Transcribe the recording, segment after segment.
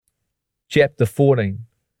Chapter 14.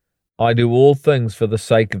 I do all things for the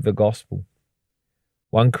sake of the gospel.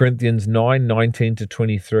 1 Corinthians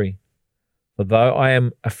 9:19-23. For though I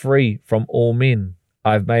am free from all men,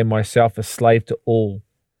 I have made myself a slave to all,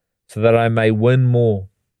 so that I may win more.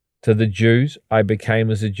 To the Jews I became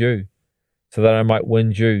as a Jew, so that I might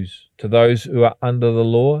win Jews. To those who are under the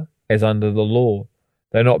law, as under the law,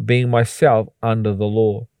 though not being myself under the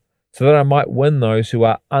law, so that I might win those who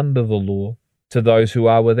are under the law. To those who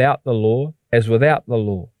are without the law, as without the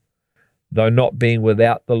law, though not being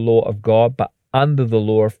without the law of God, but under the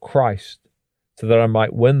law of Christ, so that I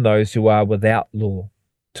might win those who are without law.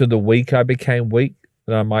 To the weak I became weak,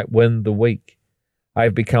 that I might win the weak. I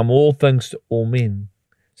have become all things to all men,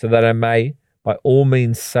 so that I may by all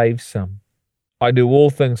means save some. I do all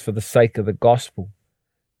things for the sake of the gospel,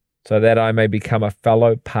 so that I may become a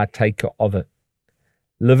fellow partaker of it.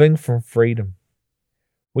 Living from freedom.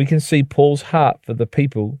 We can see Paul's heart for the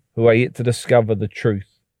people who are yet to discover the truth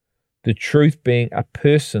being a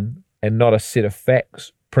person and not a set of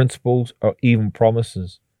facts, principles, or even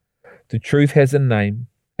promises. The truth has a name,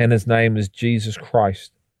 and his name is Jesus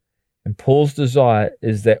Christ, and Paul's desire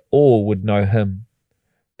is that all would know him.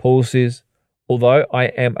 Paul says, although I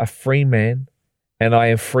am a free man, and I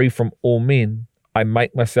am free from all men, I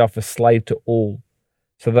make myself a slave to all,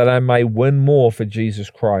 so that I may win more for Jesus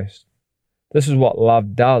Christ. This is what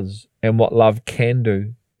love does and what love can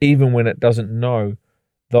do, even when it doesn't know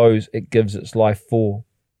those it gives its life for.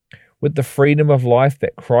 With the freedom of life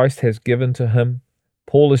that Christ has given to him,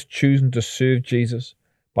 Paul is choosing to serve Jesus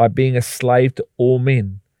by being a slave to all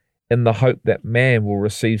men in the hope that man will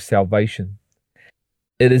receive salvation.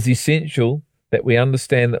 It is essential that we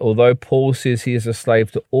understand that although Paul says he is a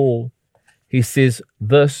slave to all, he says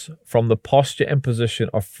this from the posture and position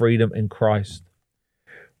of freedom in Christ.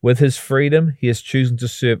 With his freedom, he is choosing to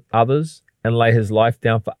serve others and lay his life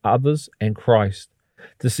down for others and Christ,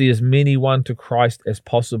 to see as many won to Christ as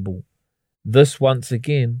possible. This, once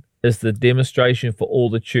again, is the demonstration for all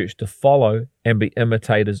the church to follow and be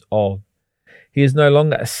imitators of. He is no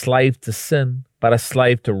longer a slave to sin, but a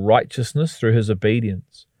slave to righteousness through his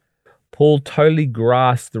obedience. Paul totally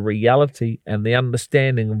grasped the reality and the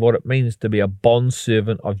understanding of what it means to be a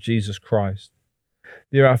bondservant of Jesus Christ.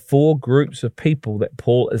 There are 4 groups of people that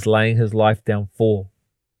Paul is laying his life down for.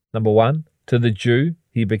 Number 1, to the Jew,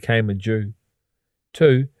 he became a Jew.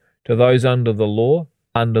 2, to those under the law,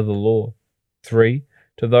 under the law. 3,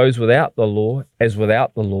 to those without the law, as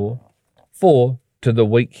without the law. 4, to the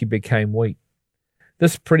weak, he became weak.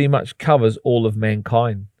 This pretty much covers all of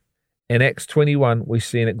mankind. In Acts 21, we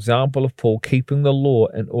see an example of Paul keeping the law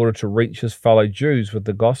in order to reach his fellow Jews with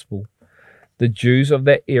the gospel. The Jews of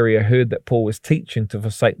that area heard that Paul was teaching to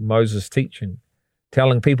forsake Moses' teaching,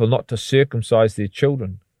 telling people not to circumcise their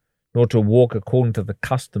children, nor to walk according to the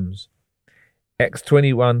customs. Acts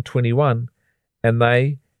 21:21, and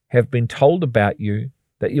they have been told about you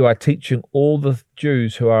that you are teaching all the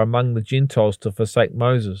Jews who are among the Gentiles to forsake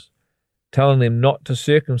Moses, telling them not to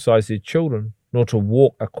circumcise their children, nor to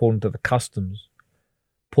walk according to the customs.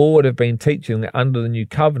 Paul would have been teaching that under the new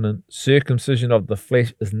covenant, circumcision of the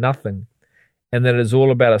flesh is nothing, and that it is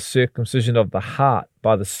all about a circumcision of the heart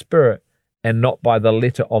by the Spirit and not by the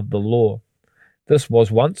letter of the law. This was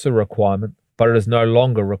once a requirement, but it is no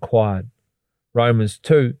longer required. Romans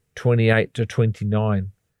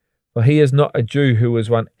 2:28-29. For he is not a Jew who is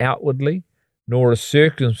one outwardly, nor is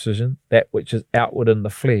circumcision that which is outward in the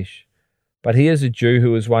flesh, but he is a Jew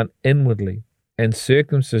who is one inwardly, and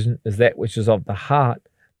circumcision is that which is of the heart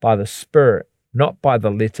by the Spirit, not by the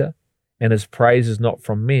letter, and his praise is not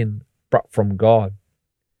from men, but from God.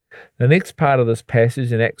 The next part of this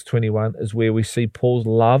passage in Acts 21 is where we see Paul's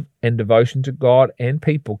love and devotion to God and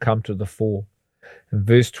people come to the fore. In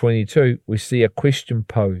verse 22, we see a question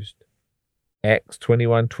posed. Acts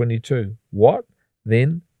 21:22. What,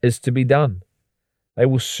 then, is to be done? They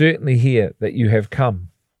will certainly hear that you have come.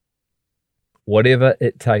 Whatever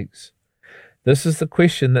it takes. This is the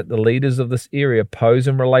question that the leaders of this area pose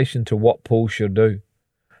in relation to what Paul should do.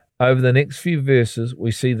 Over the next few verses,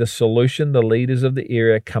 we see the solution the leaders of the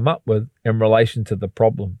area come up with in relation to the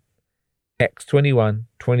problem. Acts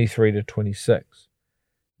 21:23-26.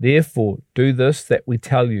 Therefore, do this that we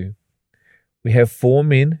tell you. We have 4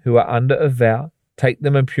 men who are under a vow. Take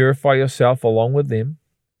them and purify yourself along with them,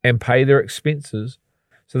 and pay their expenses,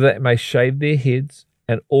 so that it may shave their heads,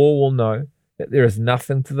 and all will know that there is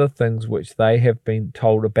nothing to the things which they have been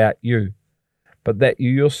told about you, but that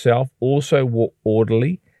you yourself also walk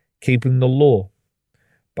orderly, keeping the law.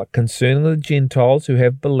 But concerning the Gentiles who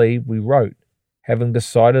have believed, we wrote, having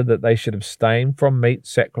decided that they should abstain from meat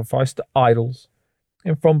sacrificed to idols,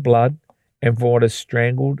 and from blood, and from what is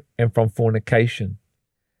strangled, and from fornication.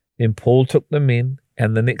 Then Paul took the men,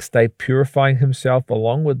 and the next day, purifying himself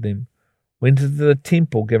along with them, went into the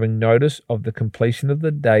temple, giving notice of the completion of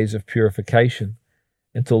the days of purification,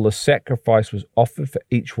 until the sacrifice was offered for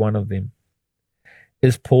each one of them.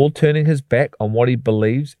 Is Paul turning his back on what he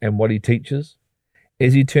believes and what he teaches?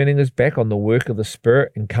 Is he turning his back on the work of the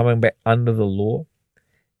Spirit and coming back under the law?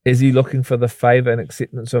 Is he looking for the favor and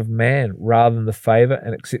acceptance of man rather than the favor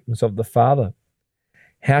and acceptance of the Father?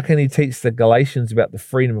 How can he teach the Galatians about the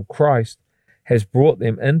freedom of Christ has brought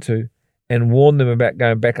them into and warn them about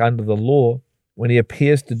going back under the law when he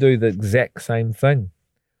appears to do the exact same thing?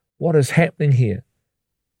 What is happening here?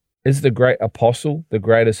 Is the great apostle the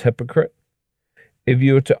greatest hypocrite? If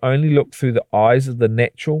you were to only look through the eyes of the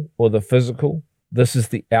natural or the physical, this is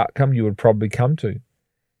the outcome you would probably come to.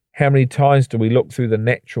 How many times do we look through the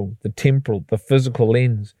natural, the temporal, the physical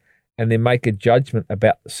lens and then make a judgment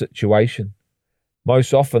about the situation?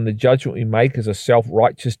 Most often the judgment we make is a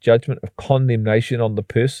self-righteous judgment of condemnation on the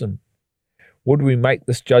person. Would we make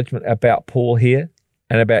this judgment about Paul here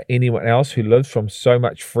and about anyone else who lives from so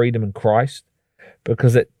much freedom in Christ,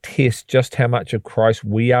 because it tests just how much of Christ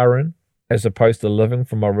we are in, as opposed to living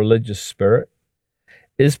from a religious spirit?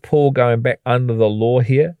 Is Paul going back under the law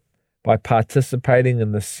here by participating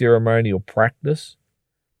in the ceremonial practice?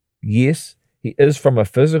 Yes, he is from a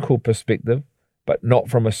physical perspective, but not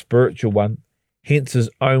from a spiritual one, hence his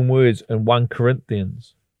own words in 1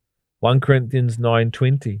 Corinthians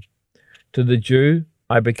 9:20. To the Jew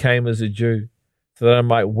I became as a Jew, so that I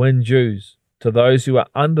might win Jews. To those who are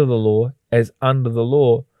under the law, as under the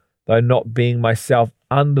law, though not being myself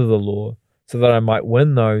under the law, so that I might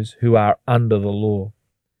win those who are under the law.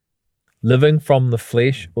 Living from the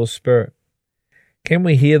flesh or spirit. Can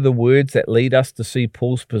we hear the words that lead us to see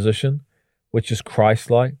Paul's position, which is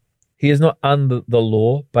Christ-like? He is not under the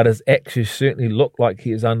law, but his actions certainly look like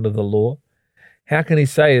he is under the law. How can he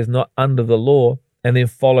say he is not under the law and then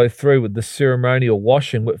follow through with the ceremonial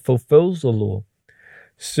washing which fulfills the law?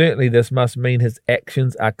 Certainly this must mean his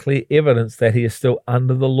actions are clear evidence that he is still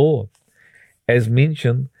under the law. As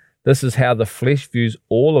mentioned, this is how the flesh views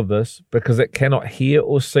all of this, because it cannot hear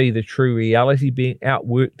or see the true reality being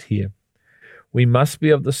outworked here. We must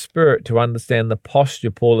be of the Spirit to understand the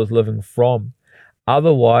posture Paul is living from.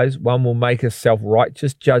 Otherwise, one will make a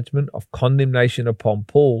self-righteous judgment of condemnation upon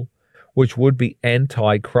Paul, which would be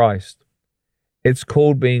anti-Christ. It's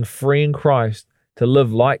called being free in Christ, to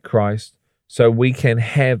live like Christ, so we can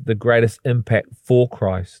have the greatest impact for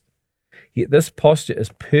Christ. Yet this posture is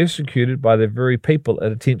persecuted by the very people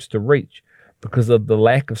it attempts to reach because of the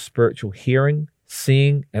lack of spiritual hearing,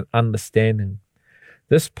 seeing, and understanding.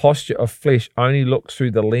 This posture of flesh only looks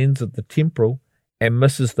through the lens of the temporal and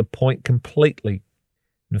misses the point completely.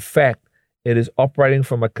 In fact, it is operating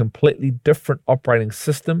from a completely different operating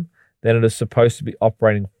system than it is supposed to be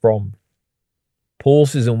operating from. Paul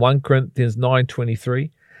says in 1 Corinthians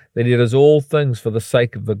 9:23 that he does all things for the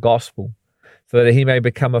sake of the gospel, so that he may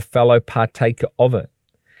become a fellow partaker of it.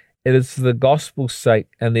 It is for the gospel's sake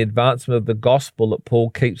and the advancement of the gospel that Paul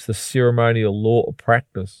keeps the ceremonial law or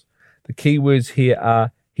practice. The key words here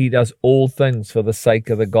are, he does all things for the sake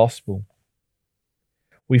of the gospel.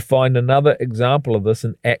 We find another example of this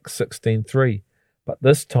in Acts 16:3, but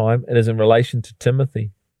this time it is in relation to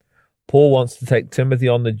Timothy. Paul wants to take Timothy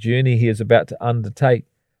on the journey he is about to undertake,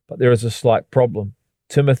 but there is a slight problem.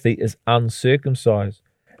 Timothy is uncircumcised,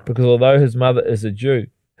 because although his mother is a Jew,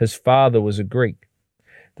 his father was a Greek.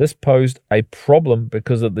 This posed a problem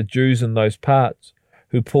because of the Jews in those parts,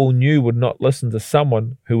 who Paul knew would not listen to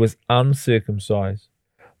someone who was uncircumcised.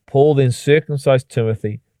 Paul then circumcised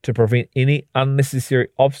Timothy to prevent any unnecessary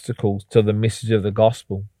obstacles to the message of the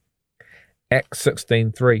gospel. Acts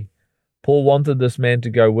 16:3. Paul wanted this man to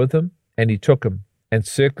go with him, and he took him and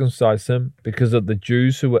circumcised him because of the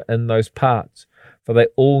Jews who were in those parts, for they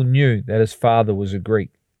all knew that his father was a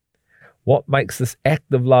Greek. What makes this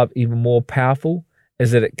act of love even more powerful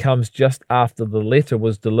is that it comes just after the letter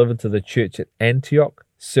was delivered to the church at Antioch,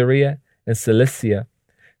 Syria, and Cilicia,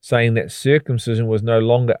 saying that circumcision was no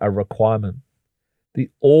longer a requirement. The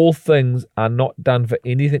all things are not done for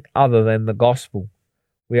anything other than the gospel.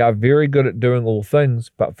 We are very good at doing all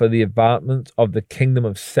things, but for the advancement of the kingdom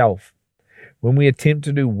of self. When we attempt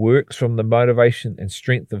to do works from the motivation and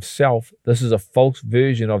strength of self, this is a false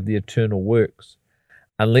version of the eternal works.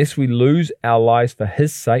 Unless we lose our lives for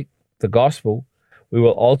his sake, the gospel, we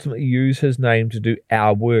will ultimately use his name to do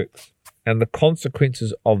our works. And the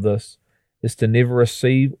consequences of this is to never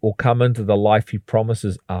receive or come into the life he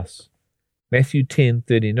promises us. Matthew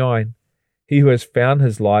 10:39, he who has found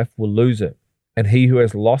his life will lose it, and he who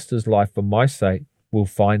has lost his life for my sake will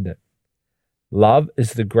find it. Love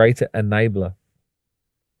is the greater enabler.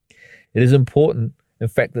 It is important, in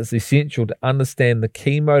fact, it's essential to understand the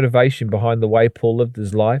key motivation behind the way Paul lived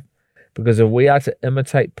his life, because if we are to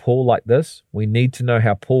imitate Paul like this, we need to know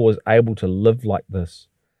how Paul was able to live like this.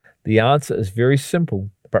 The answer is very simple,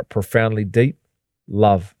 but profoundly deep: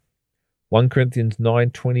 love. 1 Corinthians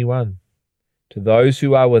 9:21. To those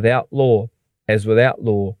who are without law, as without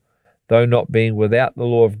law, though not being without the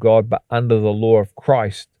law of God, but under the law of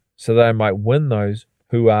Christ, so that I might win those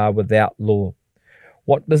who are without law.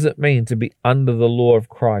 What does it mean to be under the law of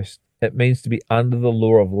Christ? It means to be under the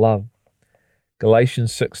law of love.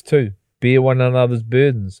 Galatians 6:2. Bear one another's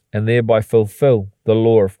burdens, and thereby fulfill the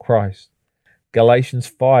law of Christ. Galatians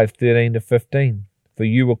 5:13-15. For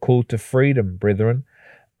you were called to freedom, brethren.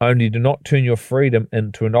 Only do not turn your freedom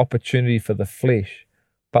into an opportunity for the flesh,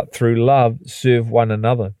 but through love serve one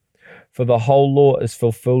another. For the whole law is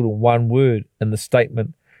fulfilled in one word, in the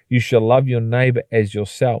statement, you shall love your neighbor as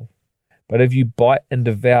yourself. But if you bite and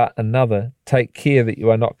devour another, take care that you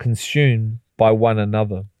are not consumed by one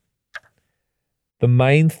another. The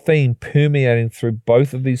main theme permeating through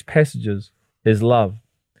both of these passages is love.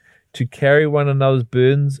 To carry one another's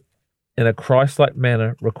burdens in a Christ-like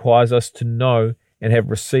manner requires us to know and have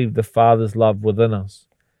received the Father's love within us.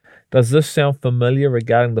 Does this sound familiar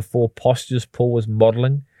regarding the four postures Paul was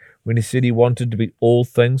modeling when he said he wanted to be all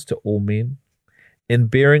things to all men? In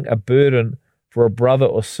bearing a burden for a brother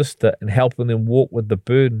or sister and helping them walk with the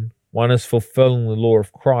burden, one is fulfilling the law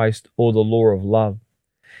of Christ or the law of love.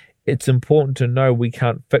 It's important to know we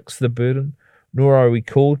can't fix the burden, nor are we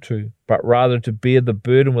called to, but rather to bear the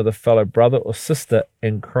burden with a fellow brother or sister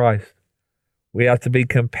in Christ. We are to be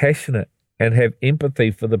compassionate and have empathy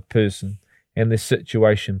for the person and their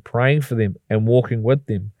situation, praying for them and walking with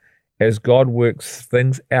them as God works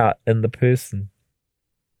things out in the person.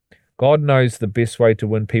 God knows the best way to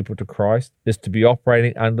win people to Christ is to be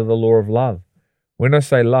operating under the law of love. When I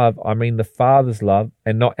say love, I mean the Father's love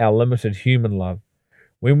and not our limited human love.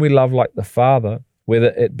 When we love like the Father, whether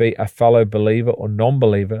it be a fellow believer or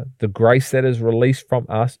non-believer, the grace that is released from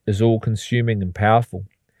us is all-consuming and powerful.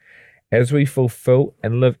 As we fulfill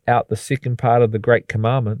and live out the second part of the Great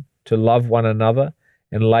Commandment, to love one another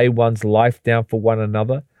and lay one's life down for one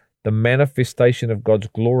another, the manifestation of God's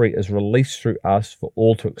glory is released through us for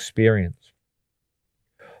all to experience.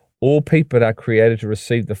 All people are created to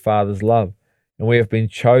receive the Father's love, and we have been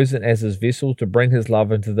chosen as His vessel to bring His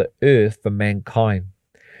love into the earth for mankind.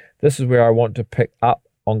 This is where I want to pick up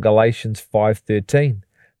on Galatians 5:13,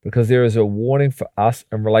 because there is a warning for us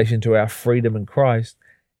in relation to our freedom in Christ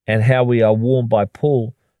and how we are warned by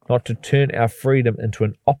Paul not to turn our freedom into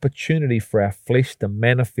an opportunity for our flesh to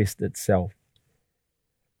manifest itself.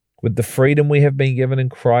 With the freedom we have been given in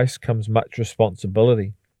Christ comes much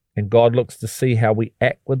responsibility, and God looks to see how we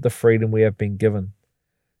act with the freedom we have been given.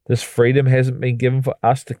 This freedom hasn't been given for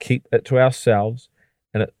us to keep it to ourselves,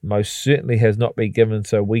 and it most certainly has not been given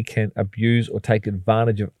so we can abuse or take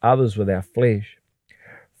advantage of others with our flesh.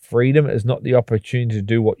 Freedom is not the opportunity to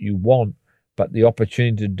do what you want, but the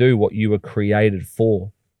opportunity to do what you were created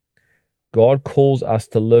for. God calls us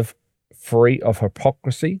to live free of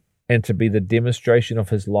hypocrisy and to be the demonstration of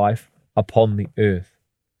His life upon the earth.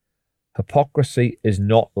 Hypocrisy is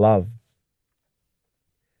not love.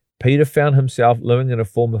 Peter found himself living in a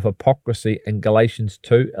form of hypocrisy in Galatians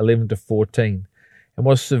 2:11-14 and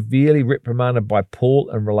was severely reprimanded by Paul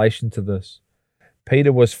in relation to this.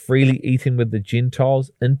 Peter was freely eating with the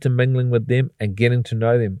Gentiles, intermingling with them and getting to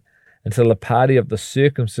know them, until the party of the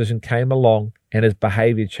circumcision came along and his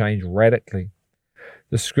behavior changed radically.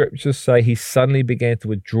 The scriptures say he suddenly began to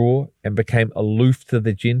withdraw and became aloof to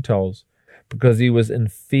the Gentiles because he was in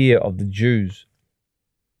fear of the Jews.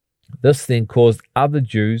 This then caused other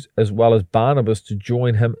Jews as well as Barnabas to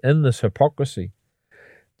join him in this hypocrisy.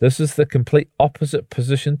 This is the complete opposite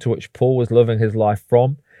position to which Paul was living his life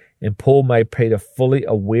from, and Paul made Peter fully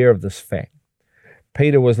aware of this fact.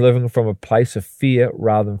 Peter was living from a place of fear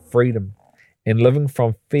rather than freedom, and living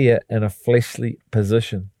from fear in a fleshly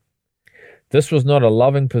position. This was not a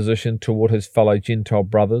loving position toward his fellow Gentile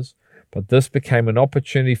brothers, but this became an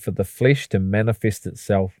opportunity for the flesh to manifest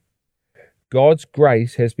itself. God's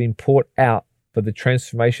grace has been poured out for the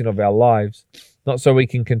transformation of our lives, not so we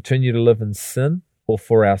can continue to live in sin or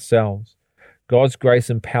for ourselves. God's grace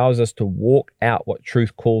empowers us to walk out what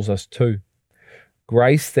truth calls us to.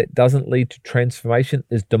 Grace that doesn't lead to transformation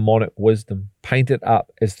is demonic wisdom, painted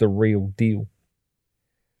up as the real deal.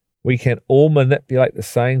 We can all manipulate the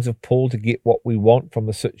sayings of Paul to get what we want from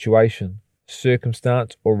the situation,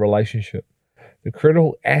 circumstance, or relationship. The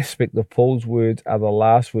critical aspect of Paul's words are the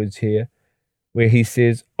last words here, where he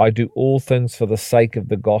says, I do all things for the sake of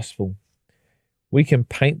the gospel. We can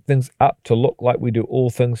paint things up to look like we do all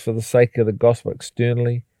things for the sake of the gospel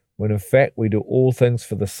externally, when in fact we do all things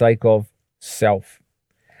for the sake of self.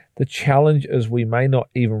 The challenge is we may not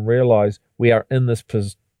even realize we are in this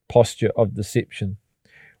posture of deception.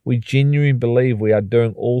 We genuinely believe we are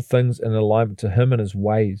doing all things in alignment to Him and His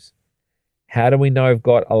ways. How do we know if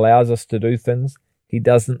God allows us to do things He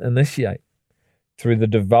doesn't initiate? Through the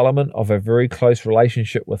development of a very close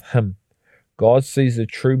relationship with Him. God sees the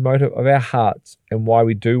true motive of our hearts and why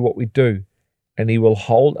we do what we do, and He will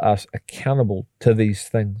hold us accountable to these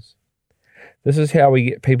things. This is how we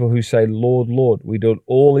get people who say, Lord, Lord, we did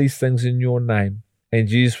all these things in your name, and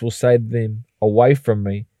Jesus will say to them, away from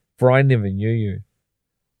me, for I never knew you.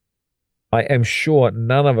 I am sure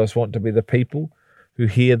none of us want to be the people who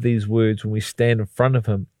hear these words when we stand in front of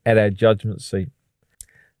Him at our judgment seat.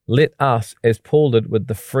 Let us, as Paul did, with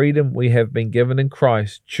the freedom we have been given in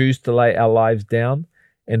Christ, choose to lay our lives down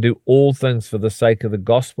and do all things for the sake of the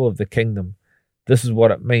gospel of the kingdom. This is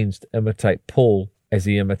what it means to imitate Paul as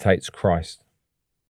he imitates Christ.